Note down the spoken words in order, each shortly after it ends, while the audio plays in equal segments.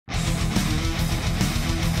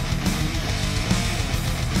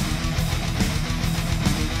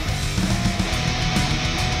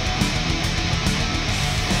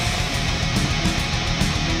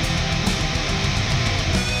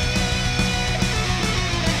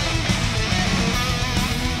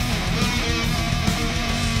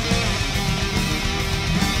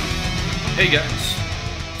Hey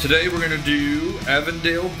guys, today we're going to do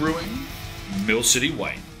Avondale Brewing Mill City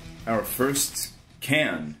White. Our first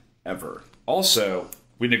can ever. Also,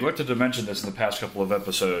 we neglected to mention this in the past couple of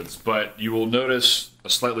episodes, but you will notice a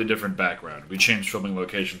slightly different background. We changed filming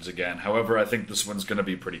locations again. However, I think this one's going to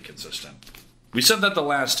be pretty consistent. We said that the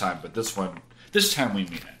last time, but this time we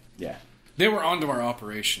mean it. Yeah. They were onto our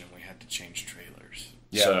operation and we had to change trailers.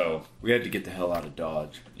 Yeah. So we had to get the hell out of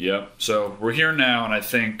Dodge. Yep. So we're here now, and I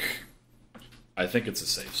think it's a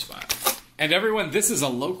safe spot. And everyone, this is a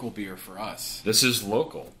local beer for us. This is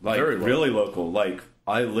local. Like, very local. really local. Like,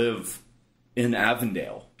 I live in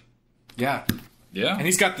Avondale. Yeah. Yeah. And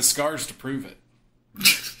he's got the scars to prove it.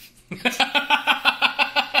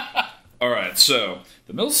 Alright, so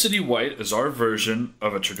the Mill City White is our version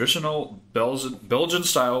of a traditional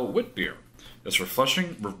Belgian-style wit beer. This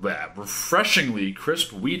refreshingly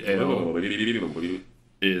crisp wheat ale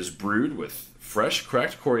is brewed with fresh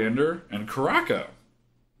cracked coriander and Caraco.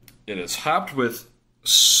 It is hopped with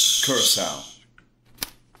Curacao.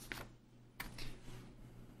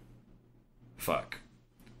 Fuck.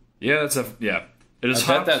 Yeah, yeah. It is I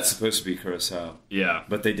hopped. bet that's supposed to be Curacao. Yeah.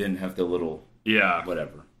 But they didn't have the little... Yeah.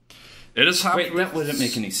 Whatever. It is hopped Wait, with... that wouldn't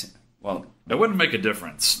make any sense. Well... That wouldn't make a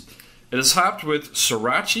difference. It is hopped with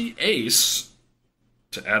Sriracha Ace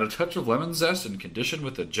to add a touch of lemon zest and conditioned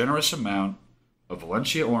with a generous amount of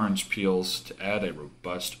Valencia orange peels to add a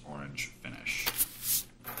robust orange finish.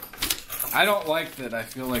 I don't like that. I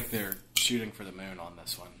feel like they're shooting for the moon on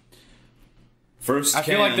this one. I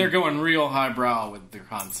feel like they're going real highbrow with their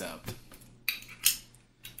concept.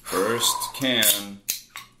 First can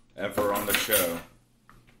ever on the show.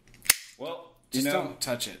 Well, Just don't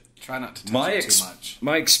touch it. Try not to touch it too much.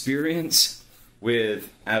 My experience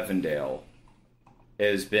with Avondale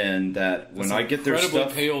has been that when I get their stuff...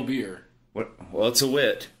 incredibly pale beer. Well, it's a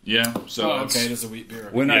wit. Yeah, so okay, it is a wheat beer.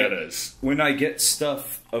 It is. When I get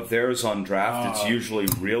stuff of theirs on draft, it's usually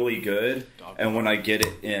really good. And when I get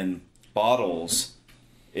it in bottles,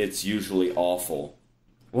 it's usually awful.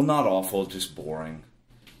 Well, not awful, just boring.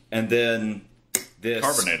 And then this,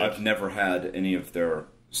 carbonated. I've never had any of their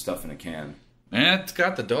stuff in a can. And it's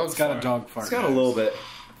got the dog It's got a dog fart. It's got a little bit.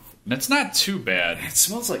 And it's not too bad. It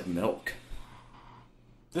smells like milk.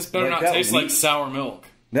 This better Like not that taste wheat- like sour milk.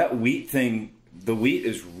 That wheat thing, the wheat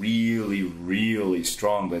is really, really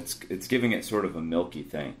strong, but it's giving it sort of a milky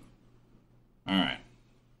thing. Alright.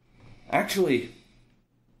 Actually,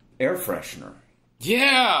 air freshener.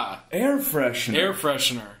 Yeah! Air freshener. Air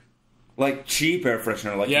freshener. Like cheap air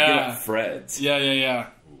freshener, like you get at Fred's. Yeah.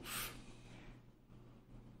 Oof.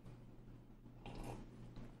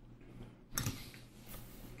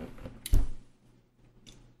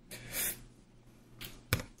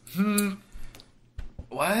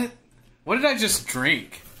 What? What did I just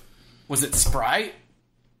drink? Was it Sprite?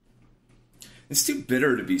 It's too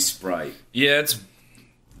bitter to be Sprite. Yeah, it's...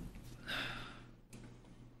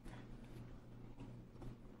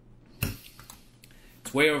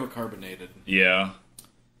 It's way overcarbonated. Yeah.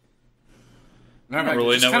 Matter of fact,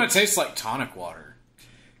 really it just know kind of what- tastes like tonic water.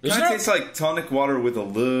 It kind of tastes like tonic water with a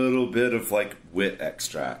little bit of like wit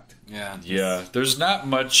extract. Yeah. Yeah, there's not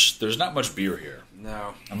much beer here.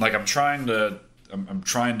 No. I'm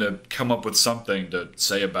trying to come up with something to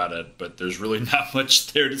say about it, but there's really not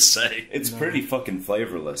much there to say. It's pretty fucking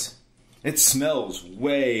flavorless. It smells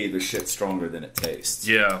way the shit stronger than it tastes.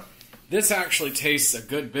 Yeah. This actually tastes a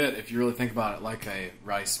good bit, if you really think about it, like a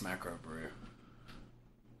rice macro brew.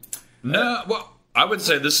 No, well, I would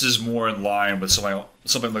say this is more in line with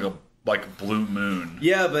something like Blue Moon.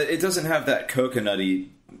 Yeah, but it doesn't have that coconutty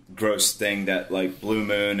gross thing that like Blue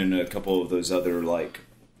Moon and a couple of those other like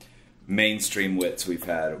mainstream wits we've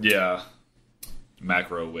had. Yeah.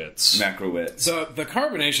 Macro wits. Macro wits. So the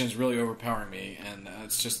carbonation is really overpowering me, and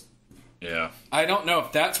it's just... Yeah. I don't know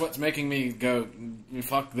if that's what's making me go,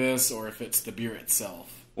 fuck this, or if it's the beer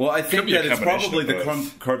itself. Well, I think be a that it's combination probably of the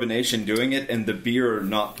both. carbonation doing it and the beer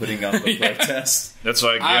not putting up a protest. That's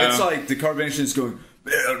like, yeah. It's like the carbonation is going,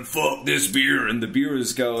 man, fuck this beer, and the beer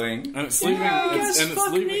is going, And it's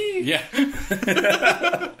leaving... me. Yeah.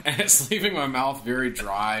 And it's leaving my mouth very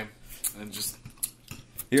dry, and just...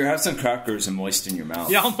 Here, have some crackers and moisten your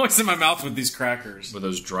mouth. Yeah, I'll moisten my mouth with these crackers. With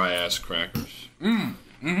those dry-ass crackers.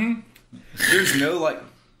 There's no, like,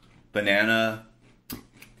 banana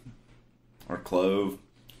or clove.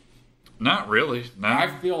 Not really. No. I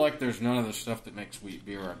feel like there's none of the stuff that makes wheat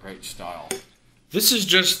beer a great style. This is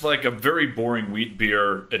just like a very boring wheat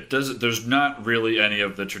beer. There's not really any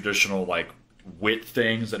of the traditional like wit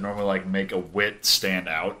things that normally like make a wit stand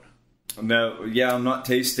out. No, yeah, I'm not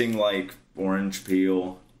tasting like orange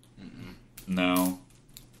peel. No.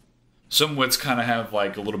 Some wits kind of have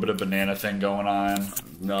like a little bit of banana thing going on.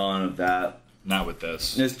 None of that. Not with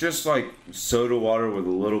this. It's just like soda water with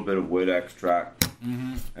a little bit of wit extract.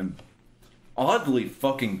 And oddly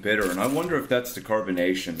fucking bitter. And I wonder if that's the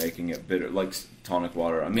carbonation making it bitter, like tonic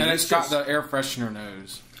water. I mean, And it's got the air freshener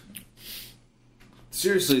nose.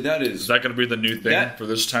 Seriously, that Is that going to be the new thing for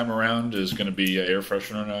this time around? Is going to be air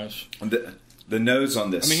freshener nose? The nose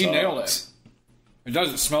on this. I mean, he sucks. nailed it. It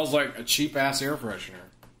does. It smells like a cheap ass air freshener.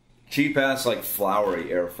 Cheap ass, like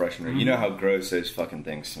flowery air freshener. You know how gross those fucking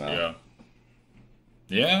things smell. Yeah.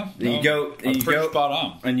 Yeah. You go, spot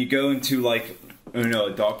on. and you go into like, a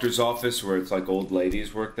doctor's office where it's like old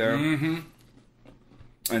ladies work there, and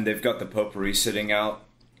they've got the potpourri sitting out,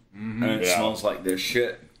 and it smells like this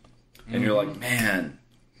shit, and you're like, man,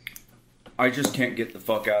 I just can't get the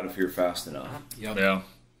fuck out of here fast enough. Yep. Yeah.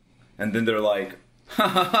 And then they're like, ha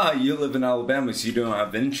ha ha, you live in Alabama, so you don't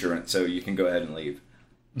have insurance, so you can go ahead and leave.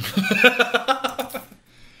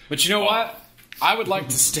 But you know what? I would like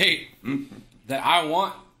to state that I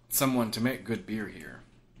want someone to make good beer here.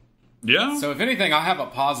 Yeah. So if anything, I have a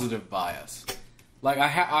positive bias. Like I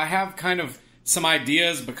have kind of some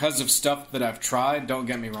ideas because of stuff that I've tried. Don't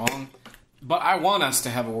get me wrong, but I want us to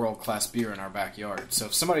have a world class beer in our backyard. So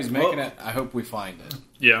if somebody's making it, I hope we find it.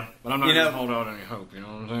 Yeah. But I'm not going to hold out any hope. You know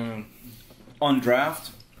what I'm saying? On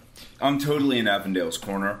draft, I'm totally in Avondale's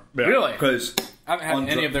corner. Yeah. Really? Because I haven't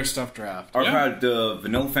had any of their stuff draft. I've had the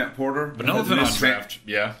Vanilla Fant Porter. Vanilla Fant on draft.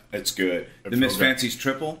 Yeah. It's good. It's the Miss real good. Fancy's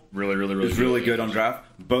Triple. Really is really good on draft.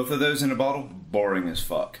 Both of those in a bottle, boring as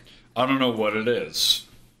fuck. I don't know what it is.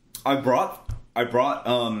 I brought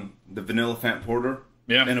the Vanilla Fant Porter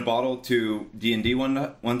in a bottle to D&D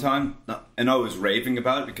one time, and I was raving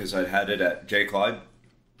about it because I had it at J. Clyde.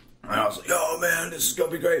 And I was like, oh man, this is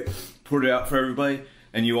going to be great. Poured it out for everybody,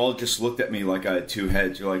 and you all just looked at me like I had two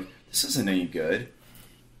heads. You're like, this isn't any good.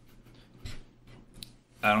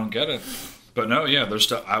 I don't get it. But no, yeah, there's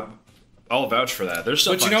stuff. I'll vouch for that. There's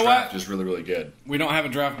stuff But you on know draft what? is really, really good. We don't have a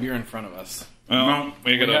draft beer in front of us. Well,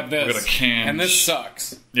 we got a can. And this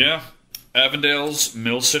sucks. Yeah. Avondale's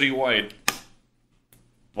Mill City White.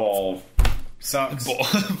 Ball. Sucks.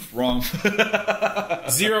 Wrong.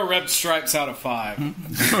 0 red stripes out of 5.